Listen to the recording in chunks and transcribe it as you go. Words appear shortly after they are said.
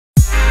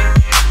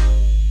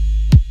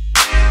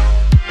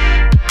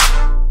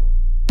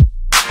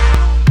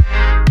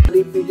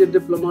completed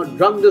diploma,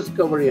 drug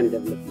discovery and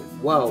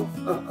development. Wow.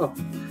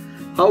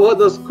 How are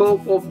the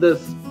scope of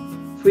this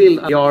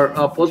field? Your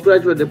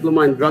postgraduate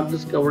diploma in drug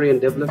discovery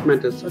and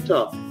development is such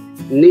a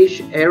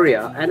niche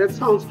area, and it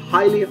sounds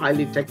highly,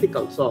 highly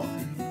technical. So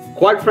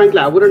quite frankly,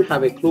 I wouldn't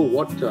have a clue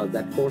what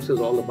that course is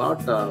all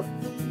about.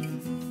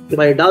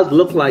 But it does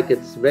look like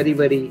it's very,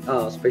 very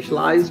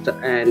specialized,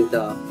 and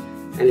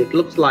it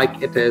looks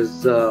like it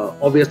is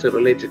obviously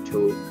related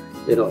to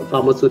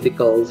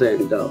pharmaceuticals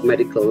and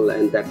medical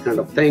and that kind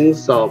of thing.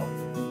 So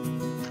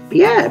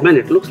yeah, man,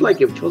 it looks like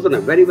you've chosen a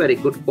very, very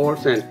good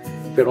course, and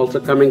if you're also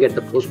coming at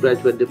the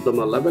postgraduate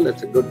diploma level,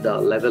 it's a good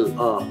level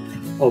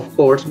of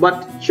course.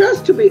 But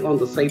just to be on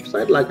the safe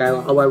side, like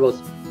how I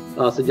was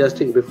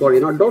suggesting before,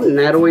 don't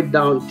narrow it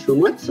down too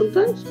much.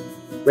 Sometimes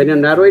when you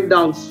narrow it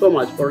down so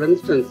much, for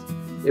instance,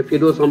 if you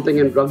do something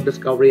in drug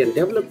discovery and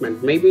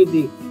development, maybe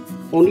the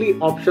only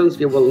options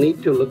you will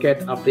need to look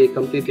at after you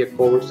complete your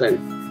course and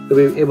to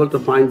be able to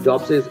find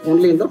jobs is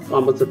only in the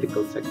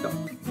pharmaceutical sector.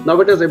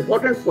 Now, it is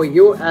important for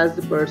you as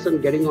the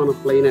person getting on a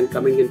plane and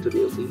coming into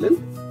New Zealand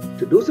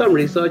to do some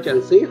research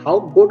and see how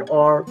good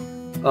or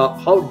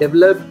how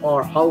developed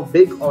or how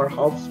big or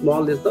how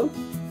small is the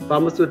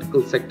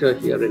pharmaceutical sector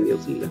here in New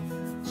Zealand.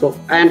 So,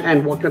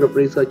 and what kind of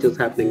research is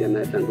happening in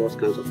it and those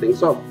kinds of things.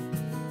 So,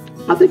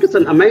 I think it's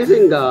an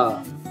amazing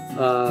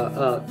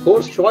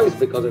course choice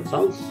because it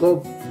sounds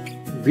so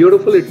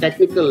beautifully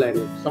technical and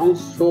it sounds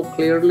so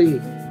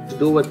clearly to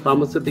do with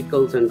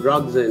pharmaceuticals and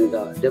drugs and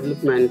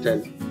development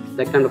and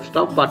that kind of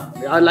stuff. But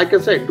like I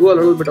said, do a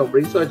little bit of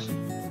research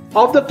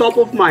off the top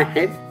of my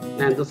head,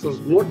 and this is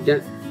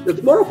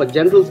it's more of a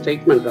general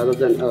statement rather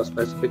than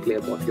specifically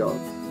about your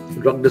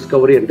drug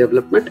discovery and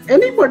development.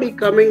 Anybody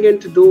coming in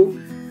to do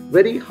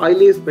very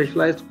highly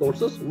specialized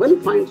courses will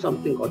find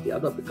something or the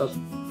other, because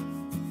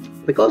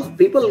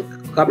people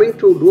coming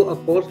to do a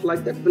course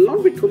like that will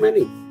not be too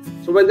many.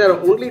 So when there are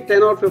only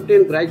 10 or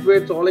 15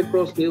 graduates all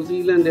across New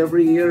Zealand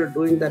every year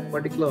doing that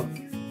particular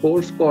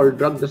course called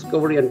drug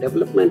discovery and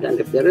development, and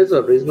if there is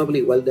a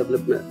reasonably well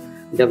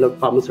developed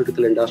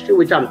pharmaceutical industry,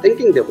 which I'm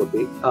thinking there would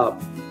be,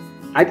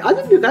 I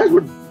think you guys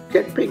would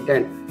get picked,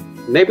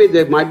 and maybe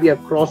there might be a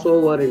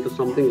crossover into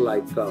something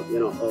like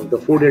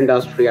the food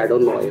industry. I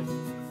don't know if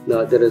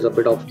there is a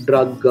bit of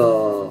drug,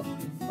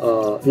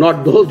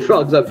 not those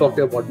drugs I'm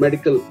talking about,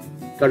 medical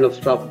kind of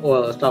stuff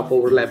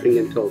overlapping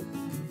into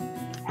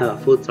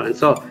food science.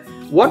 So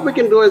what we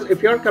can do is,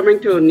 if you're coming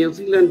to New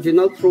Zealand,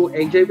 through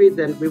AJB,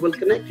 then we will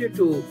connect you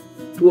to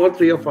 2 or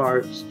 3 of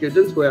our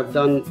students who have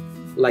done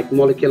like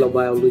molecular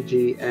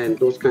biology and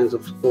those kinds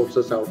of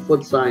courses, or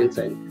food science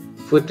and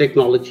food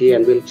technology,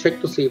 and we'll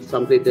check to see if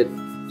somebody did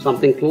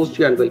something close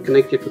to you and we'll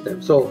connect you to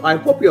them. So I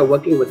hope you're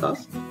working with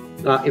us.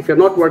 If you're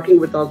not working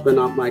with us, when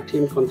my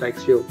team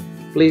contacts you,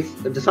 please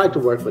decide to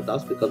work with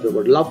us, because we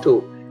would love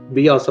to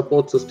be your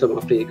support system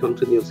after you come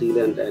to New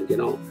Zealand. And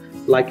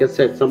like I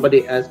said,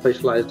 somebody as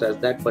specialized as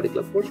that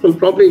particular course will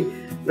probably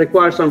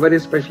require some very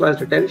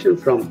specialized attention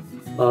from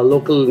a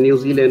local New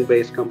Zealand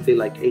based company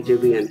like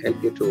AJB and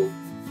help you to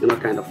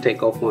kind of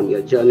take off on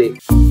your journey.